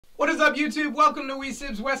What is up, YouTube? Welcome to We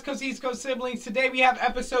Sibs, West Coast, East Coast Siblings. Today we have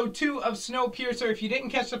episode 2 of Snowpiercer. If you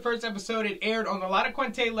didn't catch the first episode, it aired on the Lotta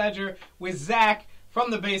Quente Ledger with Zach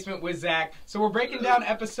from the basement with Zach. So we're breaking down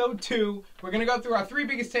episode 2. We're going to go through our 3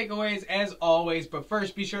 biggest takeaways as always. But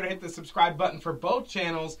first, be sure to hit the subscribe button for both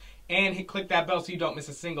channels and click that bell so you don't miss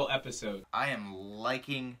a single episode. I am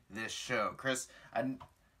liking this show. Chris, are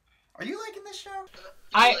you liking this show?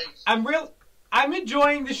 I'm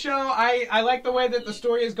enjoying the show. I like the way that the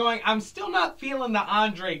story is going. I'm still not feeling the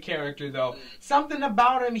Andre character, though. Something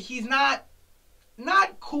about him, he's not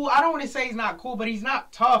cool. I don't want to say he's not cool, but he's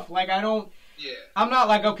not tough. Like, I'm not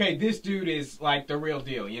like, okay, this dude is, like, the real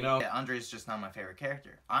deal, you know? Yeah, Andre's just not my favorite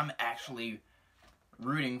character. I'm actually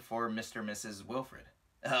rooting for Mr. and Mrs. Wilfred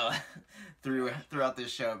throughout this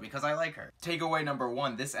show because I like her. Takeaway number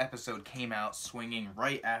 1, this episode came out swinging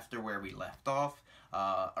right after where we left off,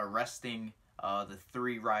 arresting the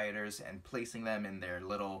 3 rioters and placing them in their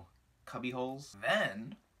little cubby holes.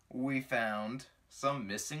 Then we found some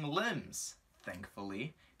missing limbs,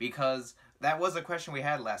 thankfully, because that was a question we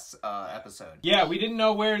had last episode. Yeah, we didn't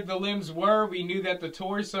know where the limbs were. We knew that the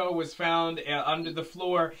torso was found under the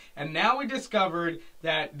floor, and now we discovered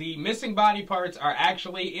that the missing body parts are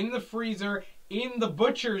actually in the freezer in the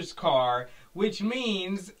butcher's car, which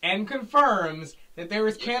means and confirms that there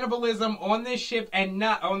is cannibalism on this ship and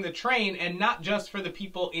not on the train, and not just for the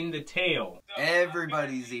people in the tail.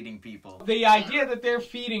 Everybody's eating people. The idea that they're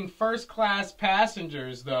feeding first-class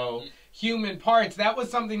passengers, though, human parts, that was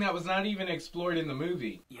something that was not even explored in the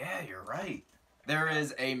movie. Yeah, you're right. There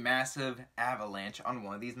is a massive avalanche on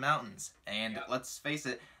one of these mountains, and let's face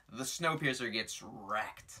it, the Snowpiercer gets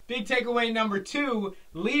wrecked. Big takeaway number 2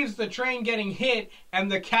 leaves the train getting hit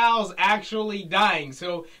and the cows actually dying.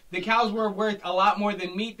 So the cows were worth a lot more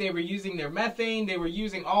than meat. They were using their methane. They were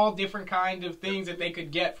using all different kinds of things that they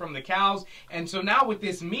could get from the cows. And so now with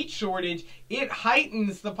this meat shortage, it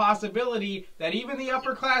heightens the possibility that even the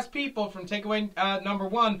upper class people from takeaway number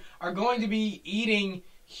 1 are going to be eating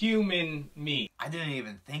human meat. I didn't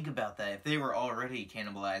even think about that. If they were already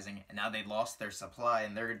cannibalizing and now they lost their supply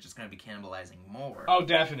and they're just going to be cannibalizing more. Oh,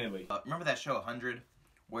 definitely. Remember that show 100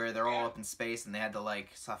 where they're all up in space and they had to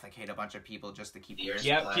like suffocate a bunch of people just to keep the air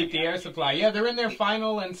supply? Yep, keep the air supply. Yeah, they're in their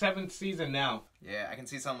final and 7th season now. Yeah, I can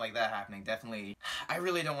see something like that happening, definitely. I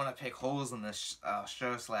really don't want to pick holes in this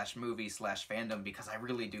show slash movie slash fandom because I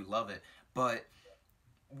really do love it, but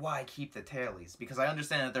why keep the tailies? Because I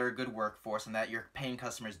understand that they're a good workforce and that your paying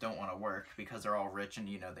customers don't want to work because they're all rich and,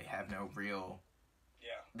 you know, they have no real...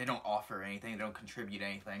 Yeah. They don't offer anything, they don't contribute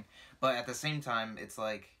anything. But at the same time, it's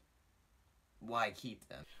like, why keep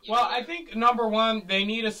them? Well, I think, number 1, they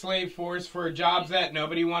need a slave force for jobs that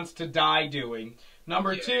nobody wants to die doing.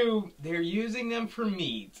 Number 2, they're using them for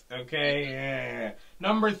meat, okay? Yeah.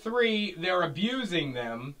 Number 3, they're abusing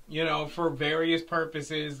them, you know, for various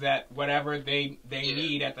purposes that whatever they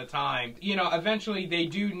need at the time. You know, eventually they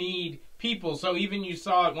do need people. So even you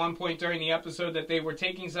saw at one point during the episode that they were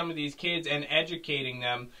taking some of these kids and educating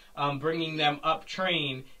them, bringing them up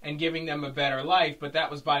train and giving them a better life, but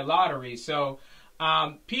that was by lottery. So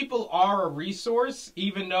people are a resource,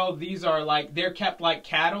 even though these are like, they're kept like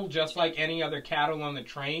cattle, just like any other cattle on the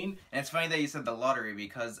train. And it's funny that you said the lottery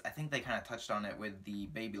because I think they kind of touched on it with the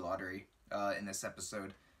baby lottery in this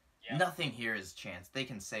episode. Yeah. Nothing here is chance. They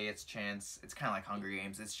can say it's chance. It's kind of like Hunger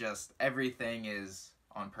Games. It's just everything is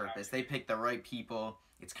on purpose. They pick the right people.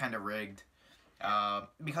 It's kind of rigged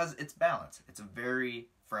because it's balanced. It's a very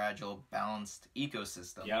fragile, balanced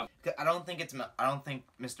ecosystem. Yep. I don't think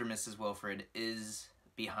Mr. and Mrs. Wilfred is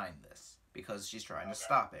behind this because she's trying to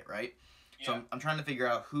stop it, right? Yeah. So I'm trying to figure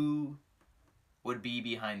out who would be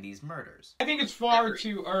behind these murders. I think it's far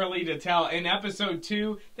too early to tell. In episode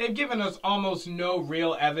 2, they've given us almost no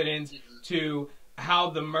real evidence to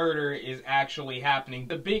how the murder is actually happening.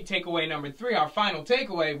 The big takeaway number 3, our final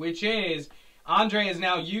takeaway, which is Andre is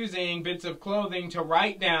now using bits of clothing to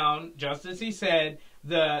write down, just as he said,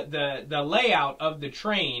 the layout of the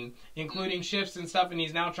train, including shifts and stuff, and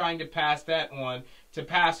he's now trying to pass that on to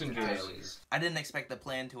passengers. I didn't expect the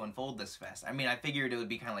plan to unfold this fast. I mean, I figured it would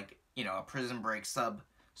be kind of like, you know, a Prison Break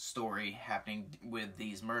sub-story happening with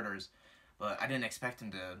these murders, but I didn't expect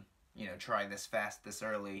him to, you know, try this fast, this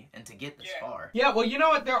early, and to get this far. Yeah, well, you know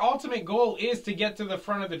what? Their ultimate goal is to get to the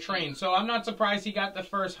front of the train, so I'm not surprised he got the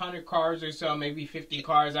first 100 cars or so, maybe 50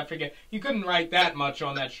 cars, I forget. You couldn't write that much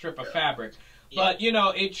on that strip of fabric. But, you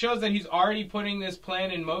know, it shows that he's already putting this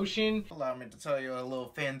plan in motion. Allow me to tell you a little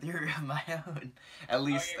fan theory of my own. At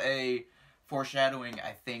least a foreshadowing,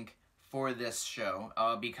 I think, for this show.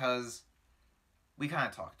 Because we kind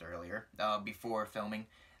of talked earlier, before filming,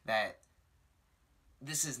 that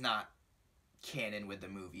this is not canon with the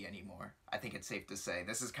movie anymore. I think it's safe to say.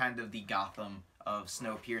 This is kind of the Gotham of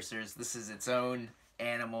Snowpiercers. This is its own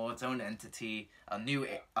animal, its own entity, a new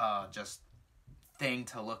just thing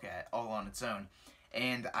to look at all on its own.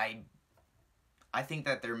 And I think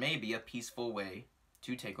that there may be a peaceful way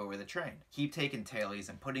to take over the train. Keep taking tailies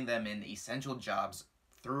and putting them in essential jobs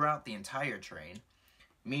throughout the entire train.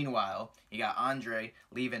 Meanwhile, you got Andre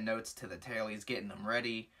leaving notes to the tailies, getting them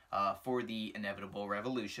ready for the inevitable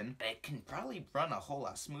revolution. It can probably run a whole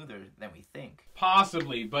lot smoother than we think.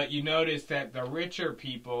 Possibly, but you notice that the richer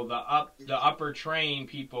people, the upper train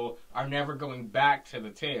people, are never going back to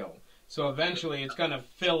the tail. So eventually it's going to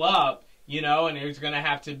fill up, you know, and there's going to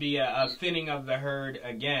have to be a thinning of the herd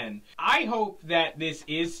again. I hope that this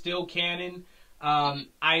is still canon.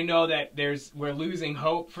 I know that we're losing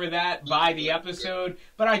hope for that by the episode,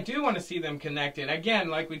 but I do want to see them connected. Again,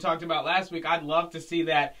 like we talked about last week, I'd love to see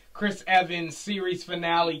that Chris Evans series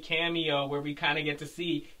finale cameo where we kind of get to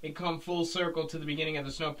see it come full circle to the beginning of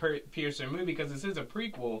the Snowpiercer movie, because this is a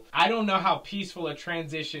prequel. I don't know how peaceful a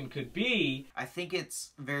transition could be. I think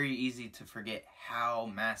it's very easy to forget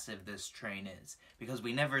how massive this train is, because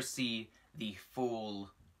we never see the full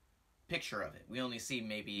picture of it. We only see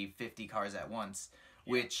maybe 50 cars at once,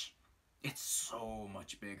 which it's so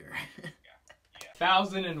much bigger.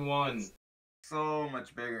 1001. So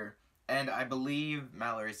much bigger. And I believe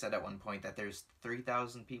Mallory said at one point that there's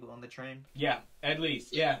 3,000 people on the train. Yeah, at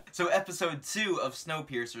least, yeah. So episode 2 of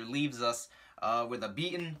Snowpiercer leaves us with a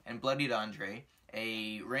beaten and bloodied Andre,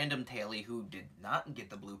 a random tailie who did not get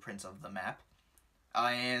the blueprints of the map,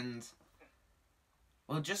 and,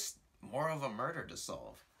 well, just more of a murder to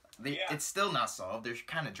solve. It's still not solved. They're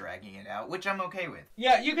kind of dragging it out, which I'm okay with.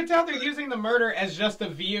 Yeah, you can tell they're using the murder as just a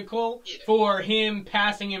vehicle for him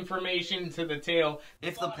passing information to the tail.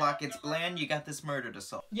 If the plot gets bland, you got this murder to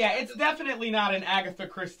solve. Yeah, it's definitely not an Agatha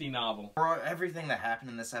Christie novel. For everything that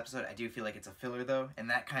happened in this episode, I do feel like it's a filler, though, and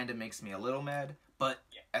that kind of makes me a little mad. But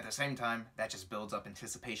at the same time, that just builds up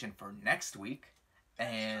anticipation for next week,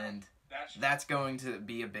 and that's going to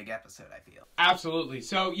be a big episode, I feel. Absolutely.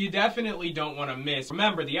 So you definitely don't want to miss.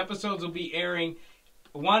 Remember, the episodes will be airing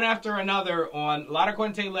one after another on La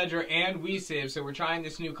Quente Ledger and WeSiv, so we're trying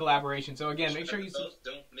this new collaboration. So again, make sure you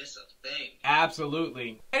don't miss a thing.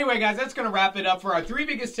 Absolutely. Anyway, guys, that's going to wrap it up for our 3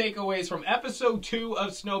 biggest takeaways from episode 2 of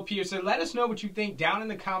Snowpiercer. Let us know what you think down in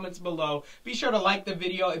the comments below. Be sure to like the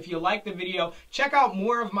video. If you like the video, check out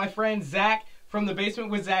more of my friend Zach from The Basement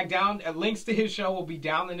with Zach Down. Links to his show will be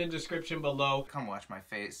down in the description below. Come watch my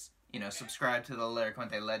face. You know, subscribe to the La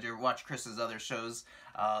Quente Ledger. Watch Chris's other shows.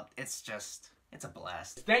 It's a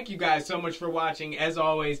blast. Thank you guys so much for watching, as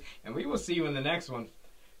always, and we will see you in the next one.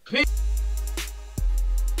 Peace!